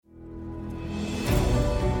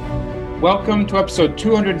Welcome to episode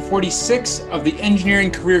 246 of the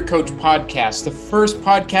Engineering Career Coach podcast, the first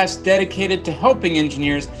podcast dedicated to helping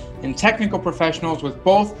engineers and technical professionals with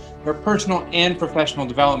both their personal and professional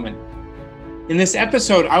development. In this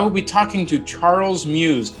episode, I will be talking to Charles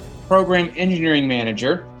Muse, Program Engineering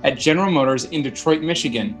Manager at General Motors in Detroit,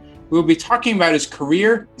 Michigan. We will be talking about his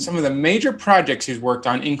career, some of the major projects he's worked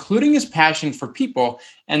on, including his passion for people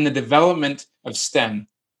and the development of STEM.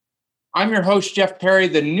 I'm your host, Jeff Perry,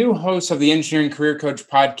 the new host of the Engineering Career Coach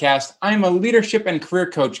podcast. I am a leadership and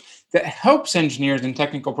career coach that helps engineers and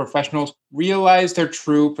technical professionals realize their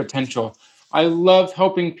true potential. I love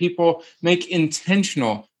helping people make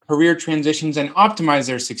intentional career transitions and optimize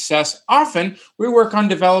their success. Often, we work on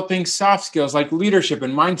developing soft skills like leadership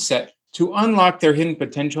and mindset to unlock their hidden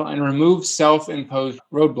potential and remove self-imposed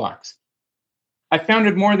roadblocks. I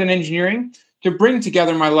founded More Than Engineering to bring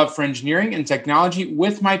together my love for engineering and technology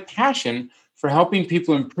with my passion for helping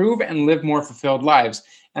people improve and live more fulfilled lives.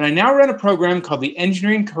 And I now run a program called the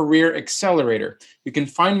Engineering Career Accelerator. You can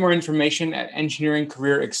find more information at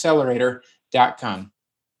engineeringcareeraccelerator.com.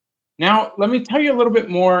 Now, let me tell you a little bit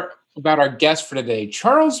more about our guest for today.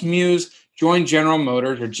 Charles Muse joined General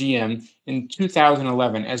Motors, or GM, in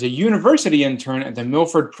 2011 as a university intern at the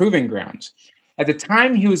Milford Proving Grounds. At the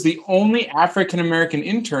time, he was the only African-American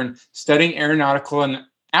intern studying aeronautical and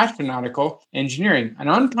astronautical engineering, an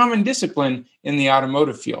uncommon discipline in the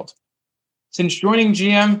automotive field. Since joining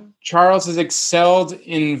GM, Charles has excelled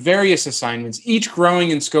in various assignments, each growing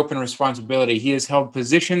in scope and responsibility. He has held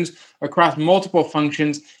positions across multiple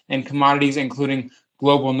functions and commodities, including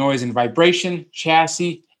global noise and vibration,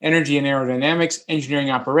 chassis, energy and aerodynamics, engineering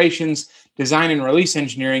operations, design and release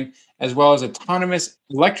engineering, as well as autonomous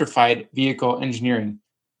electrified vehicle engineering.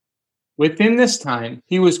 Within this time,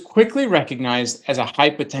 he was quickly recognized as a high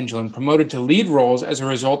potential and promoted to lead roles as a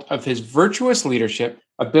result of his virtuous leadership,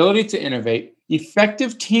 ability to innovate,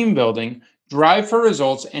 effective team building, drive for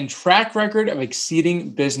results, and track record of exceeding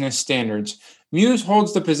business standards. Muse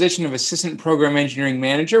holds the position of Assistant Program Engineering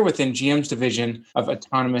Manager within GM's division of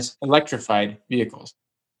autonomous electrified vehicles.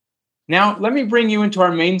 Now, let me bring you into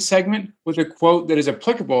our main segment with a quote that is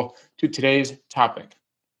applicable to today's topic.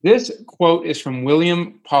 This quote is from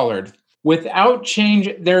William Pollard. "Without change,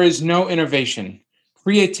 there is no innovation,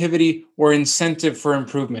 creativity, or incentive for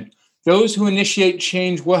improvement. Those who initiate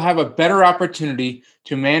change will have a better opportunity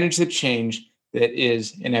to manage the change that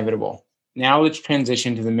is inevitable." Now let's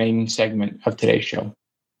transition to the main segment of today's show.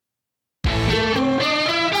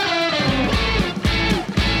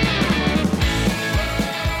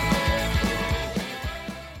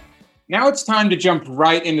 Now it's time to jump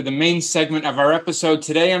right into the main segment of our episode.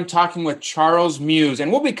 Today, I'm talking with Charles Muse,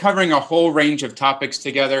 and we'll be covering a whole range of topics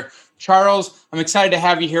together. Charles, I'm excited to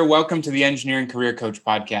have you here. Welcome to the Engineering Career Coach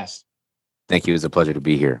podcast. Thank you. It's a pleasure to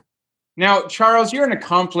be here. Now, Charles, you're an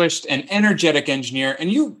accomplished and energetic engineer,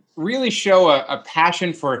 and you really show a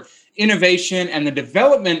passion for innovation and the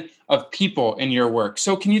development of people in your work.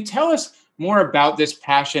 So can you tell us more about this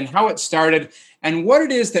passion, how it started, and what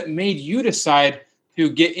it is that made you decide to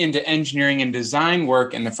get into engineering and design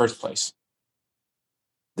work in the first place?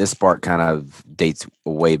 This spark kind of dates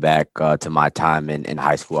way back to my time in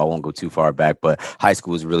high school. I won't go too far back, but high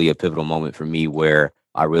school was really a pivotal moment for me where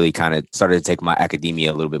I really kind of started to take my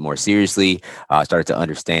academia a little bit more seriously. I started to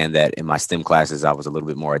understand that in my STEM classes, I was a little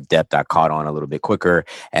bit more adept. I caught on a little bit quicker.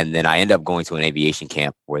 And then I ended up going to an aviation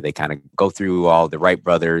camp where they kind of go through all the Wright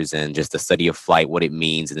brothers and just the study of flight, what it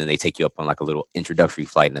means. And then they take you up on like a little introductory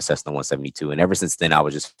flight in a Cessna 172. And ever since then, I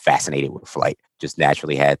was just fascinated with flight, just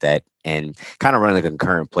naturally had that. And kind of running a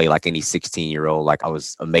concurrent play like any 16-year-old, like I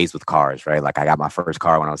was amazed with cars, right? Like I got my first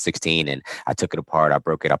car when I was 16 and I took it apart, I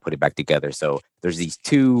broke it, I put it back together. So there's these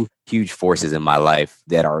two huge forces in my life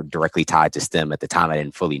that are directly tied to STEM. At the time, I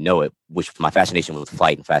didn't fully know it, which was my fascination with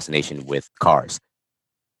flight and fascination with cars.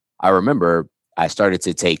 I remember I started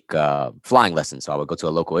to take flying lessons. So I would go to a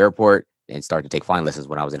local airport and start to take flying lessons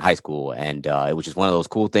when I was in high school. And it was just one of those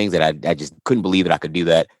cool things that I just couldn't believe that I could do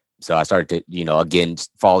that. So I started to, again,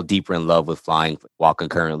 fall deeper in love with flying while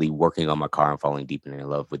concurrently working on my car and falling deeper in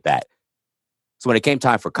love with that. So when it came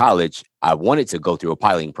time for college, I wanted to go through a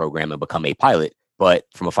piloting program and become a pilot. But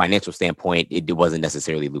from a financial standpoint, it wasn't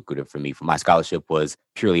necessarily lucrative for me. For my scholarship was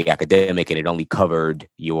purely academic and it only covered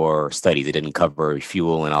your studies. It didn't cover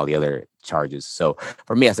fuel and all the other charges. So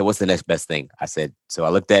for me, I said, what's the next best thing? So I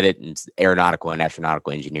looked at it and aeronautical and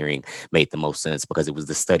astronautical engineering made the most sense because it was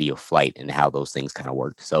the study of flight and how those things kind of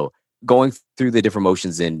worked. So going through the different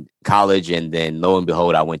motions in college, and then lo and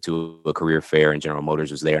behold, I went to a career fair and General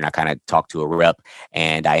Motors was there, and I kind of talked to a rep,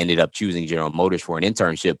 and I ended up choosing General Motors for an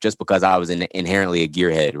internship just because I was inherently a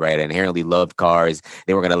gearhead, right? I inherently loved cars.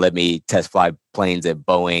 They were going to let me test fly planes at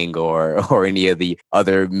Boeing or any of the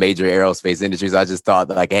other major aerospace industries. I just thought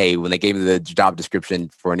that, like, hey, when they gave me the job description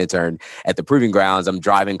for an intern at the proving grounds, I'm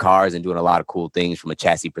driving cars and doing a lot of cool things from a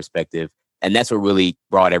chassis perspective. And that's what really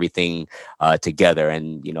brought everything together.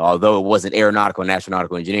 And, although it wasn't aeronautical and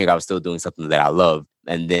astronautical engineering, I was still doing something that I loved.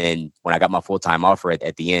 And then when I got my full-time offer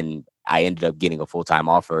at the end, I ended up getting a full-time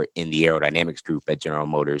offer in the aerodynamics group at General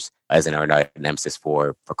Motors as an aerodynamicist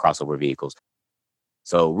for crossover vehicles.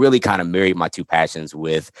 So really kind of married my two passions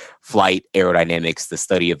with flight, aerodynamics, the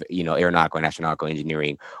study of, aeronautical and astronautical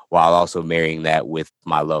engineering, while also marrying that with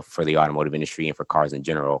my love for the automotive industry and for cars in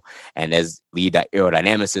general. And as lead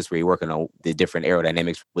aerodynamicist, where you're working on the different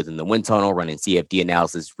aerodynamics within the wind tunnel, running CFD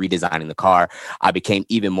analysis, redesigning the car, I became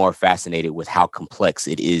even more fascinated with how complex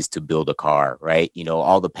it is to build a car, right?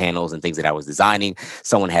 All the panels and things that I was designing,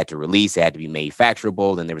 someone had to release, it had to be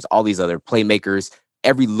manufacturable. Then there was all these other playmakers.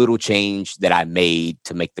 Every little change that I made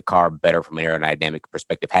to make the car better from an aerodynamic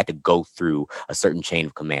perspective had to go through a certain chain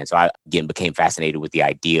of command. So I, again, became fascinated with the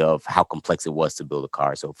idea of how complex it was to build a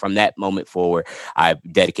car. So from that moment forward, I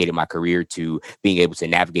dedicated my career to being able to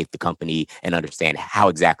navigate the company and understand how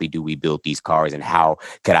exactly do we build these cars and how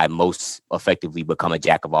could I most effectively become a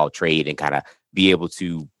jack of all trade and kind of be able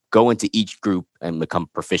to go into each group and become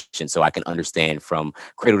proficient so I can understand from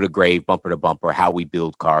cradle to grave, bumper to bumper, how we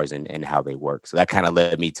build cars and how they work. So that kind of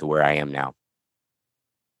led me to where I am now.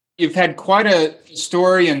 You've had quite a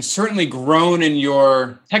story and certainly grown in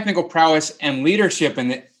your technical prowess and leadership in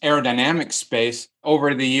the aerodynamics space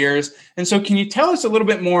over the years. And so can you tell us a little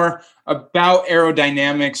bit more about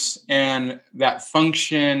aerodynamics and that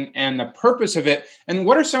function and the purpose of it? And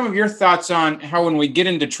what are some of your thoughts on how, when we get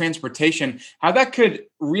into transportation, how that could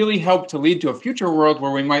really help to lead to a future world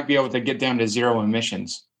where we might be able to get down to zero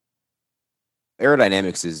emissions?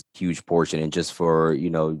 Aerodynamics is a huge portion. And just for,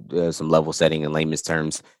 some level setting in layman's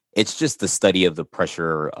terms, it's just the study of the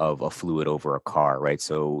pressure of a fluid over a car, right?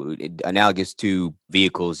 So analogous to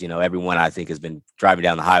vehicles, everyone I think has been driving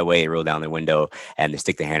down the highway, they roll down their window and they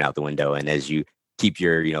stick their hand out the window. And as you keep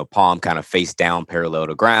your, palm kind of face down parallel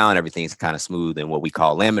to ground, everything's kind of smooth and what we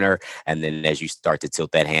call laminar. And then as you start to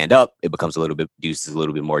tilt that hand up, it becomes produces a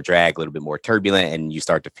little bit more drag, a little bit more turbulent, and you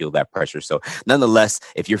start to feel that pressure. So nonetheless,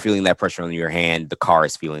 if you're feeling that pressure on your hand, the car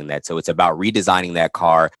is feeling that. So it's about redesigning that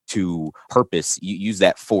car to purpose. You use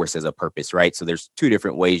that force as a purpose, right? So there's two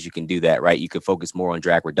different ways you can do that, right? You could focus more on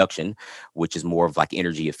drag reduction, which is more of like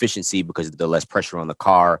energy efficiency, because the less pressure on the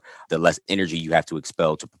car, the less energy you have to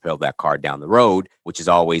expel to propel that car down the road, which is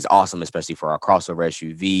always awesome, especially for our crossover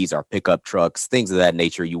SUVs, our pickup trucks, things of that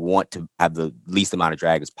nature. You want to have the least amount of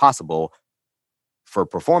drag as possible. For a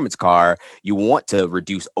performance car, you want to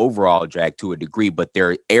reduce overall drag to a degree, but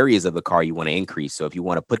there are areas of the car you want to increase. So if you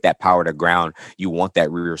want to put that power to ground, you want that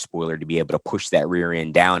rear spoiler to be able to push that rear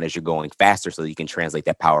end down as you're going faster so that you can translate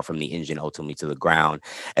that power from the engine ultimately to the ground,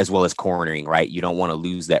 as well as cornering, right? You don't want to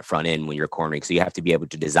lose that front end when you're cornering. So you have to be able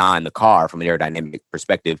to design the car from an aerodynamic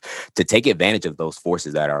perspective to take advantage of those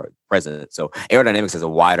forces that are present. So aerodynamics has a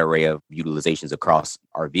wide array of utilizations across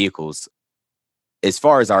our vehicles. As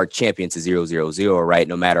far as our champion to 000, right,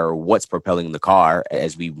 no matter what's propelling the car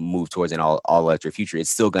as we move towards an all electric future,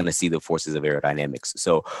 it's still going to see the forces of aerodynamics.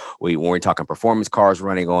 So when we're talking performance cars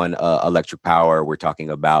running on electric power, we're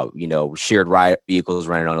talking about, shared ride vehicles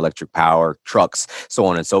running on electric power, trucks, so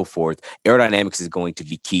on and so forth. Aerodynamics is going to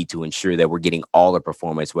be key to ensure that we're getting all the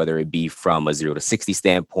performance, whether it be from a 0 to 60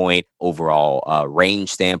 standpoint, overall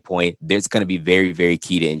range standpoint. There's going to be very, very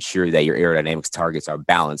key to ensure that your aerodynamics targets are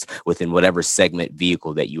balanced within whatever segment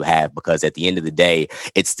vehicle that you have, because at the end of the day,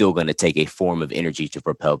 it's still going to take a form of energy to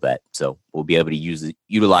propel that. So we'll be able to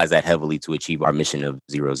utilize that heavily to achieve our mission of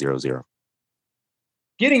 000.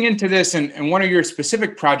 Getting into this and one of your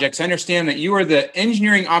specific projects, I understand that you were the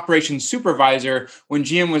engineering operations supervisor when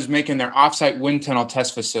GM was making their offsite wind tunnel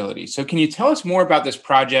test facility. So can you tell us more about this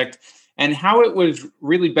project and how it was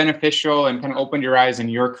really beneficial and kind of opened your eyes in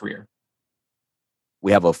your career?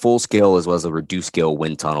 We have a full scale as well as a reduced scale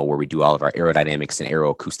wind tunnel where we do all of our aerodynamics and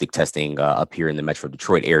aeroacoustic testing up here in the Metro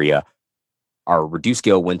Detroit area. Our reduced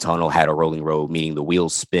scale wind tunnel had a rolling road, meaning the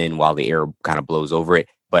wheels spin while the air kind of blows over it.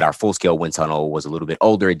 But our full scale wind tunnel was a little bit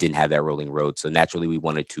older. It didn't have that rolling road. So naturally, we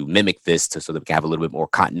wanted to mimic this so that we can have a little bit more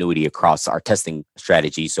continuity across our testing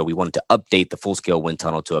strategy. So we wanted to update the full scale wind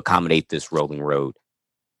tunnel to accommodate this rolling road.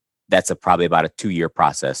 That's probably about a 2-year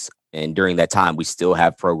process. And during that time, we still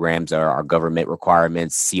have programs, our government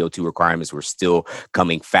requirements, CO2 requirements were still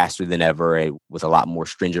coming faster than ever with a lot more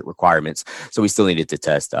stringent requirements. So we still needed to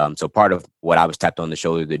test. So part of what I was tapped on the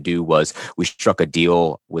shoulder to do was we struck a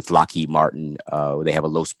deal with Lockheed Martin. They have a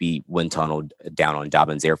low speed wind tunnel down on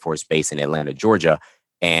Dobbins Air Force Base in Atlanta, Georgia.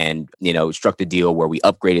 And, struck the deal where we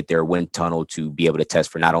upgraded their wind tunnel to be able to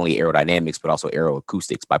test for not only aerodynamics, but also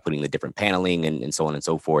aeroacoustics by putting the different paneling and so on and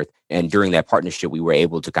so forth. And during that partnership, we were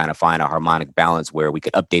able to kind of find a harmonic balance where we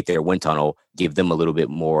could update their wind tunnel, give them a little bit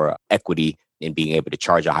more equity in being able to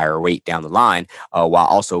charge a higher rate down the line, while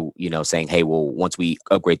also, saying, hey, well, once we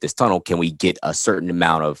upgrade this tunnel, can we get a certain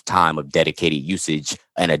amount of time of dedicated usage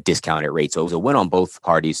and a discounted rate? So it was a win on both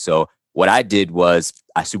parties. So what I did was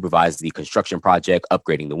I supervised the construction project,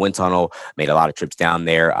 upgrading the wind tunnel, made a lot of trips down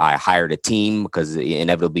there. I hired a team because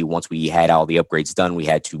inevitably once we had all the upgrades done, we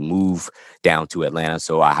had to move down to Atlanta.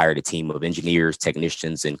 So I hired a team of engineers,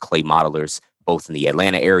 technicians, and clay modelers, both in the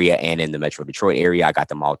Atlanta area and in the Metro Detroit area. I got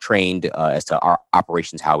them all trained as to our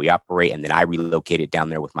operations, how we operate. And then I relocated down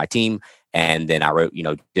there with my team. And then I wrote,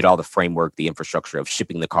 did all the framework, the infrastructure of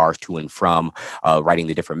shipping the cars to and from, writing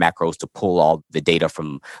the different macros to pull all the data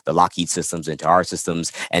from the Lockheed systems into our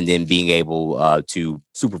systems, and then being able to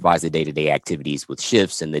supervise the day-to-day activities with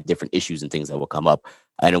shifts and the different issues and things that will come up.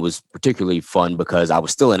 And it was particularly fun because I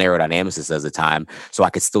was still an aerodynamicist at the time, so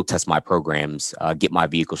I could still test my programs, get my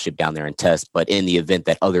vehicle shipped down there and test. But in the event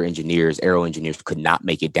that other engineers, aero engineers, could not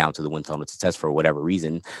make it down to the wind tunnel to test for whatever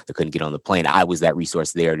reason, they couldn't get on the plane, I was that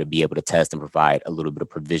resource there to be able to test and provide a little bit of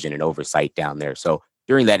provision and oversight down there. So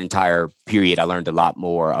during that entire period, I learned a lot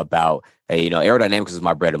more about, aerodynamics is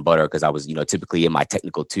my bread and butter because I was, typically in my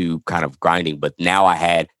technical tube kind of grinding. But now I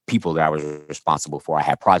had people that I was responsible for. I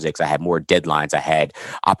had projects, I had more deadlines, I had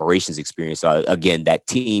operations experience. So again, that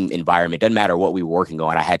team environment, doesn't matter what we were working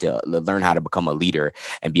on, I had to learn how to become a leader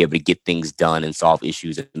and be able to get things done and solve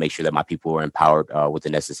issues and make sure that my people were empowered with the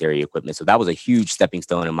necessary equipment. So that was a huge stepping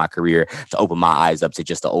stone in my career to open my eyes up to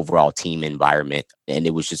just the overall team environment. And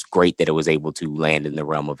it was just great that it was able to land in the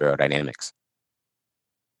realm of aerodynamics.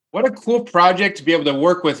 What a cool project to be able to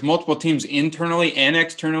work with multiple teams internally and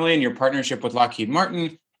externally in your partnership with Lockheed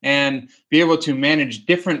Martin, and be able to manage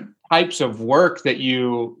different types of work that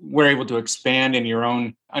you were able to expand in your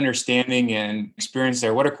own understanding and experience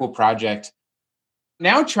there. What a cool project.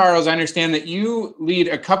 Now, Charles, I understand that you lead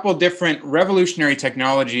a couple different revolutionary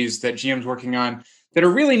technologies that GM's working on that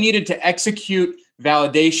are really needed to execute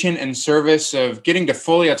validation and service of getting to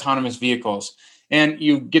fully autonomous vehicles. And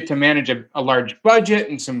you get to manage a large budget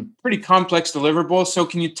and some pretty complex deliverables. So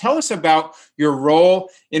can you tell us about your role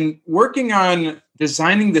in working on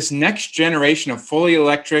designing this next generation of fully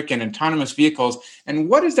electric and autonomous vehicles? And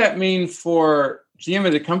what does that mean for GM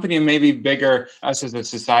as a company and maybe bigger us as a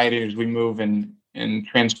society as we move in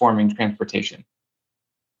transforming transportation?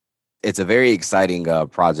 It's a very exciting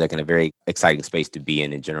project and a very exciting space to be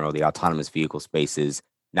in general. The autonomous vehicle space is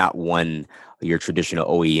not one your traditional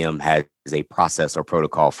OEM has a process or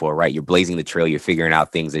protocol for, right? You're blazing the trail, you're figuring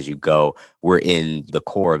out things as you go. We're in the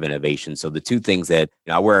core of innovation. So the two things that,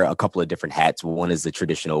 I wear a couple of different hats. One is the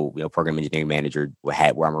traditional, program engineering manager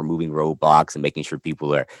hat where I'm removing roadblocks and making sure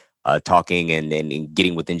people are talking and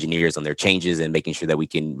getting with engineers on their changes and making sure that we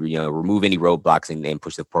can, remove any roadblocks and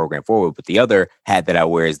push the program forward. But the other hat that I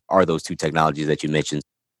wear are those two technologies that you mentioned.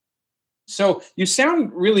 So you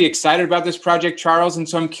sound really excited about this project, Charles. And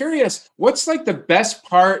so I'm curious, what's like the best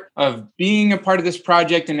part of being a part of this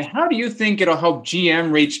project? And how do you think it'll help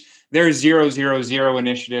GM reach their 000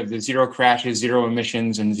 initiative, the zero crashes, zero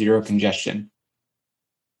emissions, and zero congestion?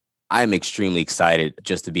 I'm extremely excited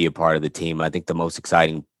just to be a part of the team. I think the most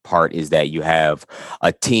exciting part is that you have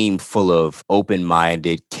a team full of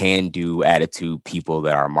open-minded, can-do attitude people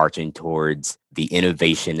that are marching towards the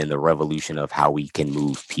innovation and the revolution of how we can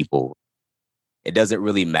move people. It doesn't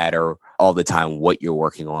really matter all the time what you're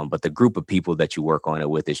working on, but the group of people that you work on it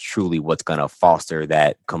with is truly what's going to foster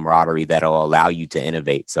that camaraderie that'll allow you to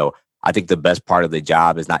innovate. So I think the best part of the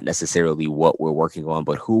job is not necessarily what we're working on,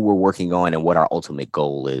 but who we're working on and what our ultimate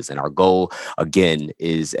goal is. And our goal, again,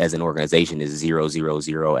 is as an organization is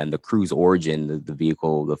 000. And the Cruise Origin, the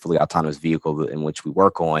vehicle, the fully autonomous vehicle in which we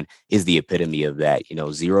work on is the epitome of that.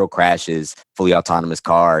 Zero crashes, fully autonomous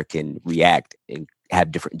car can react and have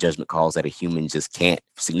different judgment calls that a human just can't,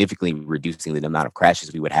 significantly reducing the amount of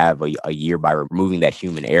crashes we would have a year by removing that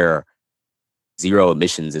human error. Zero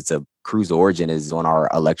emissions. It's a Cruise Origin is on our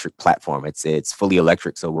electric platform. It's fully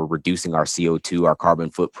electric. So we're reducing our CO2, our carbon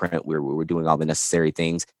footprint. We're doing all the necessary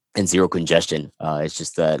things. And zero congestion. It's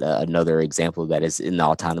just another example that is in the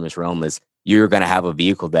autonomous realm is you're going to have a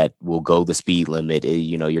vehicle that will go the speed limit.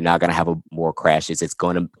 You're not going to have more crashes. It's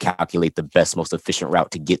going to calculate the best, most efficient route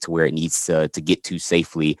to get to where it needs to get to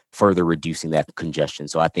safely, further reducing that congestion.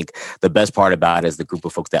 So I think the best part about it is the group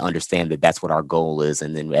of folks that understand that that's what our goal is.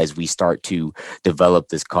 And then as we start to develop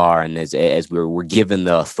this car, and as we're given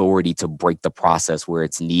the authority to break the process where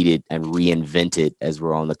it's needed and reinvent it, as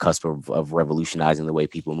we're on the cusp of revolutionizing the way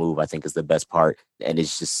people move, I think is the best part. And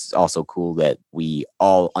it's just also cool that we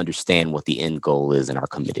all understand what the end goal is and are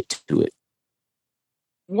committed to it.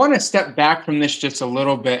 I want to step back from this just a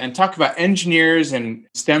little bit and talk about engineers and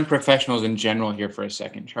STEM professionals in general here for a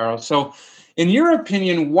second, Charles. So, in your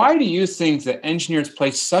opinion, why do you think that engineers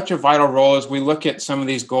play such a vital role as we look at some of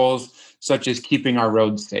these goals, such as keeping our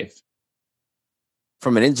roads safe?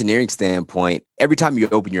 From an engineering standpoint, every time you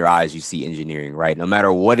open your eyes, you see engineering, right? No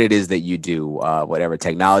matter what it is that you do, whatever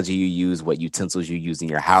technology you use, what utensils you use in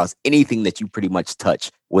your house, anything that you pretty much touch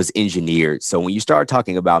was engineered. So when you start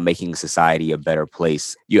talking about making society a better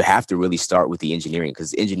place, you have to really start with the engineering,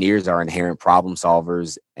 because engineers are inherent problem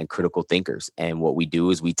solvers and critical thinkers. And what we do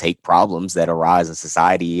is we take problems that arise in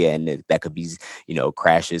society, and that could be,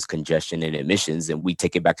 crashes, congestion, and emissions, and we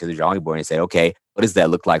take it back to the drawing board and say, okay, what does that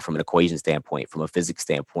look like from an equation standpoint, from a physics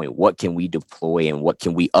standpoint? What can we deploy and what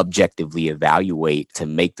can we objectively evaluate to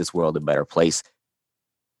make this world a better place?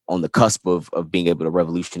 On the cusp of being able to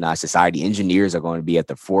revolutionize society, engineers are going to be at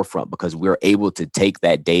the forefront because we're able to take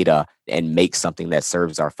that data and make something that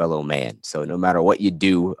serves our fellow man. So no matter what you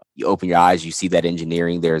do, you open your eyes, you see that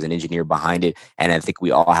engineering, there's an engineer behind it. And I think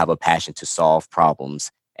we all have a passion to solve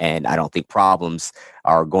problems. And I don't think problems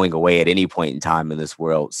are going away at any point in time in this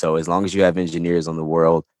world. So as long as you have engineers on the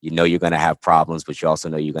world, you're going to have problems, but you also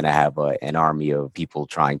know you're going to have an army of people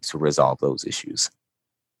trying to resolve those issues.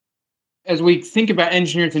 As we think about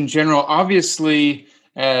engineers in general, obviously,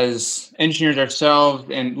 as engineers ourselves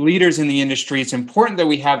and leaders in the industry, it's important that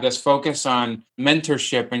we have this focus on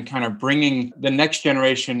mentorship and kind of bringing the next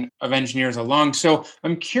generation of engineers along. So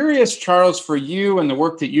I'm curious, Charles, for you and the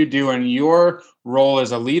work that you do and your role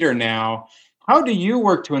as a leader now, how do you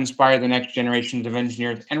work to inspire the next generations of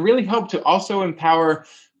engineers and really help to also empower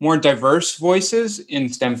more diverse voices in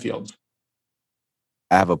STEM fields?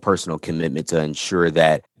 I have a personal commitment to ensure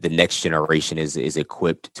that the next generation is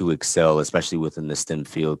equipped to excel, especially within the STEM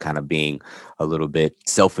field, kind of being a little bit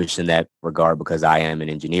selfish in that regard because I am an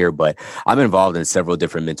engineer, but I'm involved in several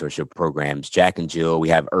different mentorship programs. Jack and Jill, we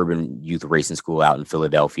have Urban Youth Racing School out in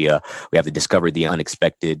Philadelphia. We have the Discover the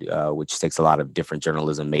Unexpected, which takes a lot of different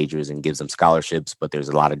journalism majors and gives them scholarships, but there's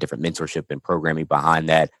a lot of different mentorship and programming behind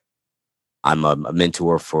that. I'm a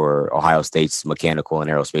mentor for Ohio State's mechanical and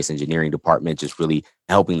aerospace engineering department, just really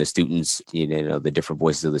helping the students, the different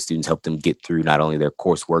voices of the students, help them get through not only their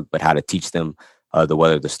coursework, but how to teach them the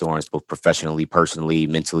weather the storms, both professionally, personally,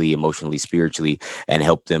 mentally, emotionally, spiritually, and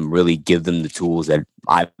help them really give them the tools that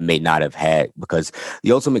I may not have had. Because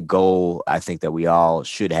the ultimate goal I think that we all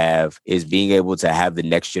should have is being able to have the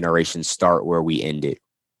next generation start where we ended.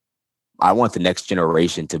 I want the next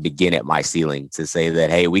generation to begin at my ceiling, to say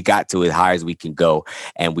that, hey, we got to as high as we can go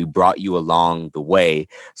and we brought you along the way,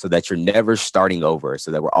 so that you're never starting over,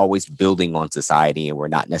 so that we're always building on society and we're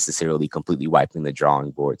not necessarily completely wiping the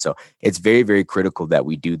drawing board. So it's very, very critical that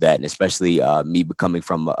we do that. And especially me becoming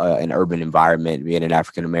from an urban environment, being an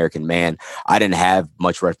African-American man, I didn't have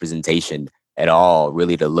much representation at all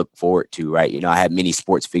really to look forward to, right? I had many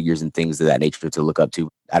sports figures and things of that nature to look up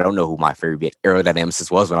to. I don't know who my favorite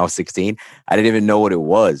aerodynamicist was when I was 16. I didn't even know what it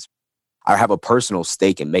was. I have a personal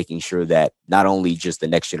stake in making sure that not only just the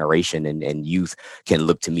next generation and youth can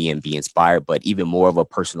look to me and be inspired, but even more of a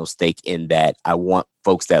personal stake in that I want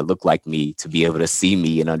folks that look like me to be able to see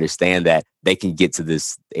me and understand that they can get to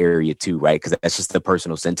this area too, right? Because that's just the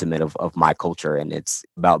personal sentiment of my culture. And it's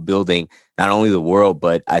about building not only the world,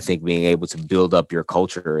 but I think being able to build up your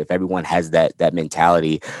culture. If everyone has that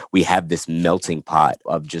mentality, we have this melting pot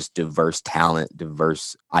of just diverse talent,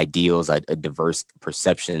 diverse ideals, diverse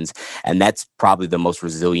perceptions. And that's probably the most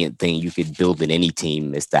resilient thing you could build in any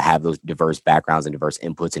team, is to have those diverse backgrounds and diverse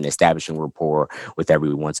inputs and establishing rapport with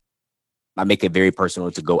everyone. I make it very personal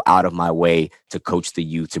to go out of my way to coach the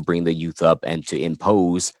youth, to bring the youth up and to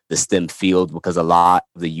impose the STEM field, because a lot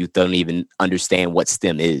of the youth don't even understand what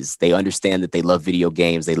STEM is. They understand that they love video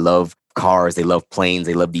games, they love cars, they love planes,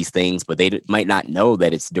 they love these things, but they might not know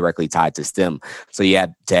that it's directly tied to STEM. So you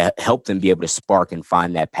have to help them be able to spark and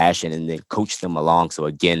find that passion and then coach them along. So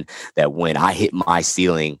again, that when I hit my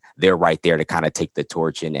ceiling, they're right there to kind of take the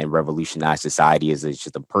torch and revolutionize society. It's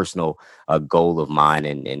just a personal goal of mine.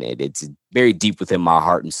 And it's very deep within my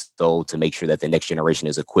heart and soul to make sure that the next generation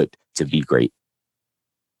is equipped to be great.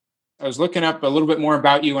 I was looking up a little bit more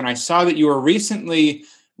about you, and I saw that you were recently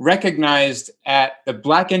recognized at the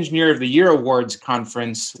Black Engineer of the Year Awards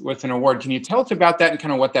conference with an award. Can you tell us about that and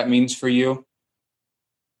kind of what that means for you?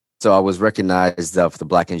 So I was recognized for the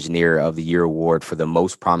Black Engineer of the Year award for the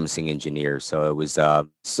most promising engineer. So it was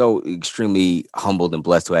so extremely humbled and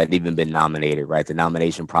blessed to have even been nominated, right? The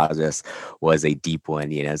nomination process was a deep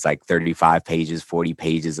one. It's like 35 pages, 40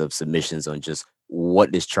 pages of submissions on just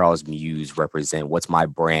what does Charles Muse represent? What's my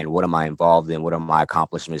brand? What am I involved in? What are my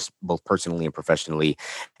accomplishments, both personally and professionally?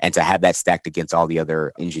 And to have that stacked against all the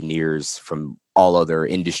other engineers from all other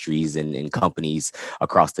industries and companies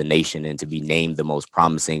across the nation, and to be named the most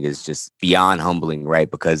promising is just beyond humbling,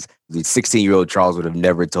 right? Because the 16-year-old Charles would have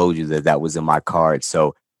never told you that that was in my card.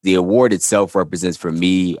 So the award itself represents for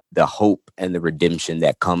me the hope and the redemption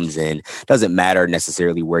that comes in. Doesn't matter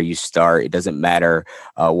necessarily where you start. It doesn't matter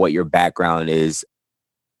what your background is.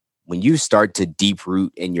 When you start to deep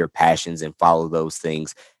root in your passions and follow those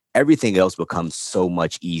things, everything else becomes so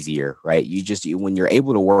much easier, right? When you're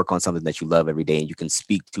able to work on something that you love every day and you can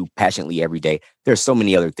speak to passionately every day, there's so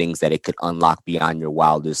many other things that it could unlock beyond your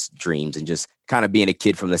wildest dreams. And just kind of being a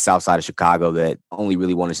kid from the south side of Chicago that only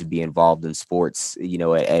really wanted to be involved in sports,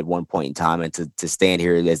 at one point in time, and to stand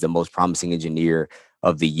here as the most promising engineer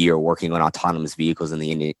of the year working on autonomous vehicles in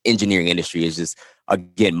the engineering industry is just,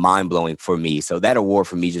 again, mind-blowing for me. So that award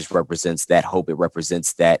for me just represents that hope. It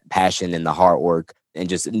represents that passion and the hard work, and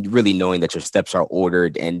just really knowing that your steps are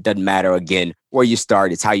ordered, and doesn't matter, again, where you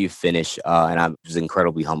start, it's how you finish. And I'm just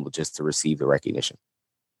incredibly humbled just to receive the recognition.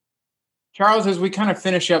 Charles, as we kind of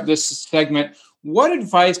finish up this segment, what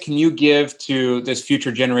advice can you give to this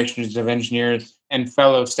future generations of engineers and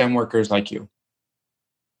fellow STEM workers like you?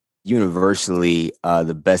 Universally,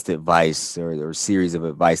 the best advice or series of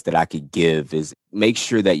advice that I could give is make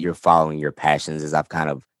sure that you're following your passions. As I've kind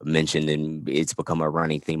of mentioned, and it's become a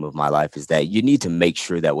running theme of my life, is that you need to make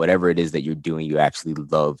sure that whatever it is that you're doing, you actually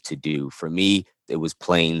love to do. For me, it was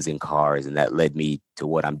planes and cars, and that led me to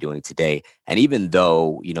what I'm doing today. And even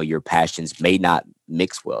though, your passions may not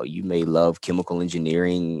mix well, you may love chemical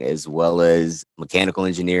engineering as well as mechanical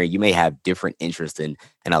engineering. You may have different interests in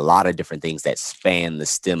a lot of different things that span the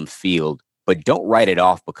STEM field, but don't write it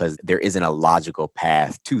off because there isn't a logical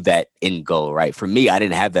path to that end goal, right? For me, I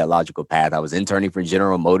didn't have that logical path. I was interning for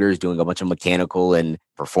General Motors, doing a bunch of mechanical and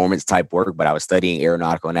performance type work, but I was studying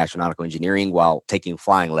aeronautical and astronautical engineering while taking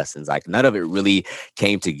flying lessons. Like, none of it really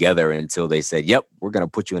came together until they said, yep, we're going to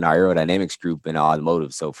put you in our aerodynamics group in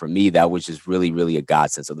automotive. So for me, that was just really, really a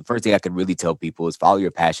godsend. So the first thing I could really tell people is follow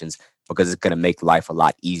your passions, because it's going to make life a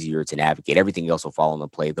lot easier to navigate. Everything else will fall into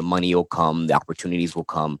play. The money will come, the opportunities will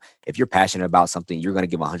come. If you're passionate about something, you're going to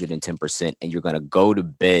give 110%, and you're going to go to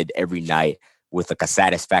bed every night with like a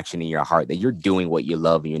satisfaction in your heart that you're doing what you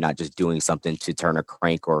love, and you're not just doing something to turn a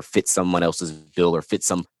crank or fit someone else's bill or fit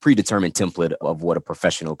some predetermined template of what a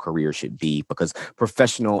professional career should be, because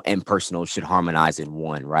professional and personal should harmonize in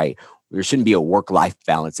one, right? There shouldn't be a work-life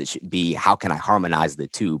balance. It should be, how can I harmonize the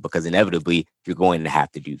two? Because inevitably, you're going to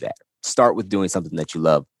have to do that. Start with doing something that you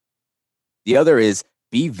love. The other is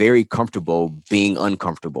be very comfortable being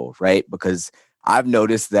uncomfortable, right? Because I've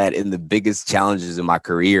noticed that in the biggest challenges in my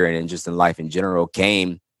career and just in life in general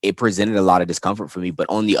it presented a lot of discomfort for me. But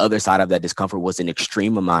on the other side of that discomfort was an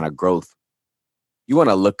extreme amount of growth. You want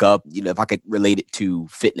to look up, if I could relate it to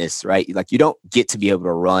fitness, right? Like, you don't get to be able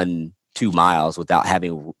to run 2 miles without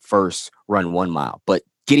having first run 1 mile. But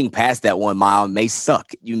getting past that 1 mile may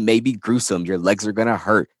suck. You may be gruesome. Your legs are going to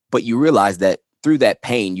hurt. But you realize that through that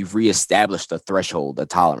pain, you've reestablished a threshold, a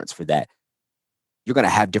tolerance for that. You're going to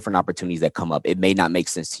have different opportunities that come up. It may not make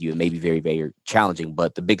sense to you. It may be very, very challenging.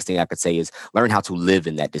 But the biggest thing I could say is learn how to live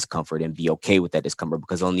in that discomfort and be okay with that discomfort,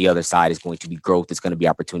 because on the other side is going to be growth. It's going to be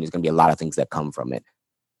opportunity. It's going to be a lot of things that come from it.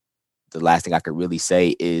 The last thing I could really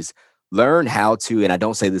say is learn how to, and I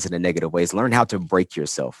don't say this in a negative way, is learn how to break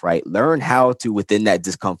yourself, right? Learn how to, within that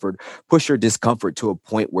discomfort, push your discomfort to a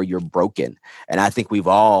point where you're broken. And I think we've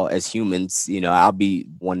all, as humans, I'll be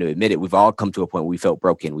one to admit it, we've all come to a point where we felt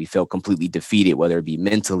broken. We felt completely defeated, whether it be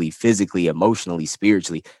mentally, physically, emotionally,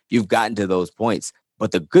 spiritually. You've gotten to those points.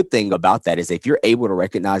 But the good thing about that is if you're able to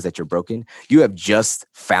recognize that you're broken, you have just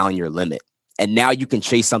found your limit. And now you can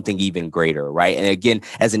chase something even greater, right? And again,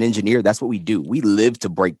 as an engineer, that's what we do. We live to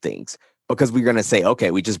break things, because we're going to say,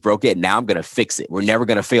 okay, we just broke it. Now I'm going to fix it. We're never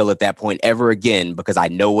going to fail at that point ever again, because I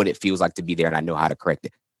know what it feels like to be there and I know how to correct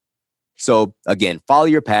it. So again, follow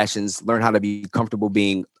your passions, learn how to be comfortable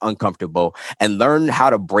being uncomfortable, and learn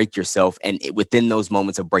how to break yourself. And within those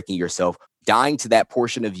moments of breaking yourself, dying to that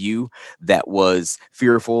portion of you that was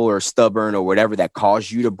fearful or stubborn or whatever that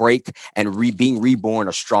caused you to break, and being reborn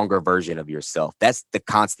a stronger version of yourself. That's the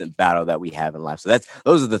constant battle that we have in life. So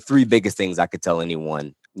those are the three biggest things I could tell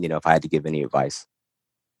anyone, if I had to give any advice.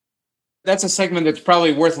 That's a segment that's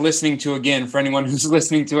probably worth listening to again for anyone who's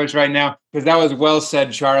listening to us right now, because that was well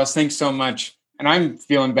said, Charles. Thanks so much. And I'm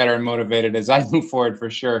feeling better and motivated as I move forward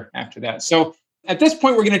for sure after that. So at this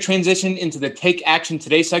point, we're going to transition into the Take Action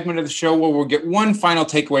Today segment of the show, where we'll get one final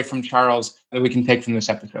takeaway from Charles that we can take from this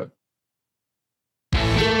episode.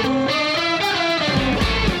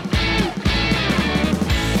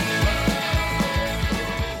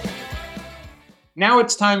 Now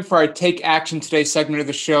it's time for our Take Action Today segment of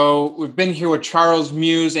the show. We've been here with Charles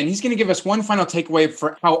Muse, and he's going to give us one final takeaway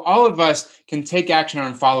for how all of us can take action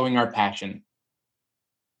on following our passion.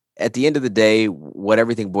 At the end of the day, what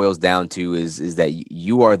everything boils down to is that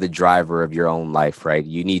you are the driver of your own life, right?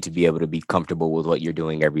 You need to be able to be comfortable with what you're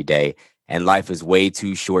doing every day. And life is way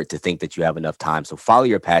too short to think that you have enough time. So follow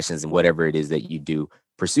your passions and whatever it is that you do.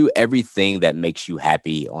 Pursue everything that makes you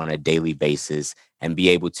happy on a daily basis, and be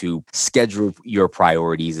able to schedule your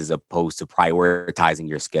priorities as opposed to prioritizing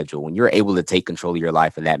your schedule. When you're able to take control of your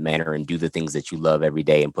life in that manner and do the things that you love every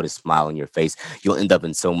day and put a smile on your face, you'll end up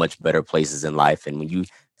in so much better places in life. And when you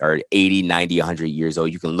are 80, 90, 100 years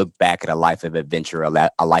old, you can look back at a life of adventure, a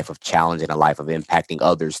life of challenge, and a life of impacting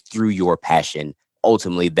others through your passion.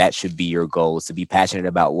 Ultimately, that should be your goal, is to be passionate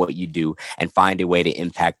about what you do and find a way to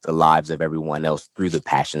impact the lives of everyone else through the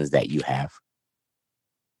passions that you have.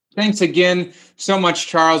 Thanks again so much,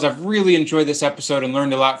 Charles. I've really enjoyed this episode and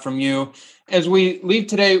learned a lot from you. As we leave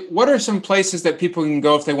today, what are some places that people can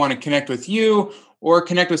go if they want to connect with you or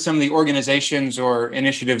connect with some of the organizations or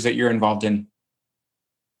initiatives that you're involved in?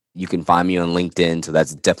 You can find me on LinkedIn. So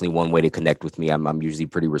that's definitely one way to connect with me. I'm usually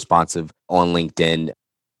pretty responsive on LinkedIn.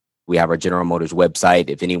 We have our General Motors website.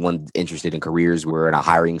 If anyone's interested in careers, we're in a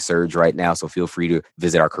hiring surge right now. So feel free to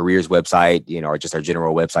visit our careers website, or just our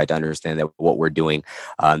general website to understand that what we're doing.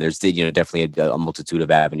 There's, definitely a multitude of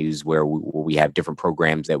avenues where we have different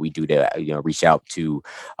programs that we do to, reach out to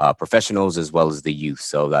professionals as well as the youth.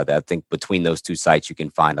 So I think between those two sites, you can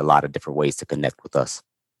find a lot of different ways to connect with us.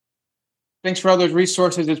 Thanks for all those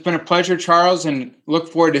resources. It's been a pleasure, Charles, and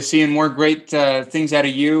look forward to seeing more great things out of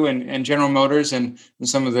you and General Motors and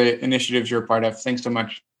some of the initiatives you're a part of. Thanks so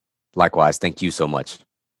much. Likewise. Thank you so much.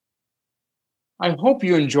 I hope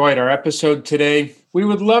you enjoyed our episode today. We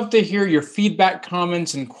would love to hear your feedback,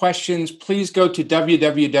 comments, and questions. Please go to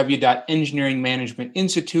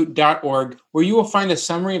www.engineeringmanagementinstitute.org, where you will find a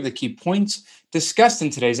summary of the key points discussed in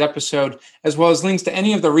today's episode, as well as links to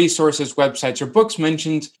any of the resources, websites, or books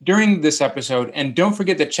mentioned during this episode. And don't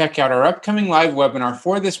forget to check out our upcoming live webinar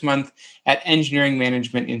for this month at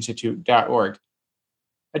engineeringmanagementinstitute.org.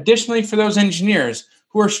 Additionally, for those engineers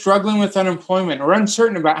who are struggling with unemployment or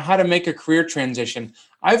uncertain about how to make a career transition,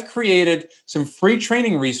 I've created some free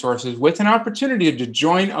training resources with an opportunity to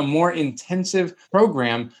join a more intensive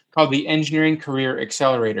program called the Engineering Career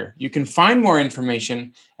Accelerator. You can find more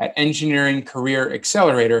information at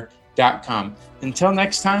engineeringcareeraccelerator.com. Until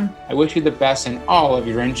next time, I wish you the best in all of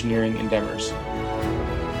your engineering endeavors.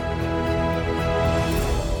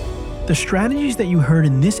 The strategies that you heard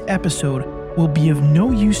in this episode will be of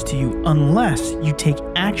no use to you unless you take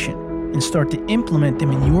action and start to implement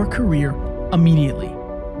them in your career immediately.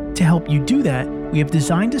 To help you do that, we have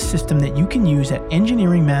designed a system that you can use at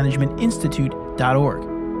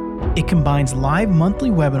engineeringmanagementinstitute.org. It combines live monthly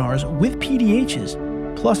webinars with PDHs,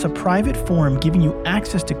 plus a private forum giving you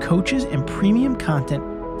access to coaches and premium content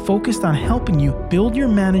focused on helping you build your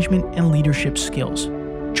management and leadership skills.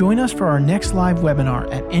 Join us for our next live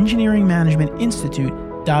webinar at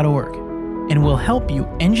engineeringmanagementinstitute.org. and we'll help you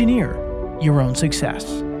engineer your own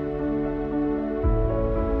success.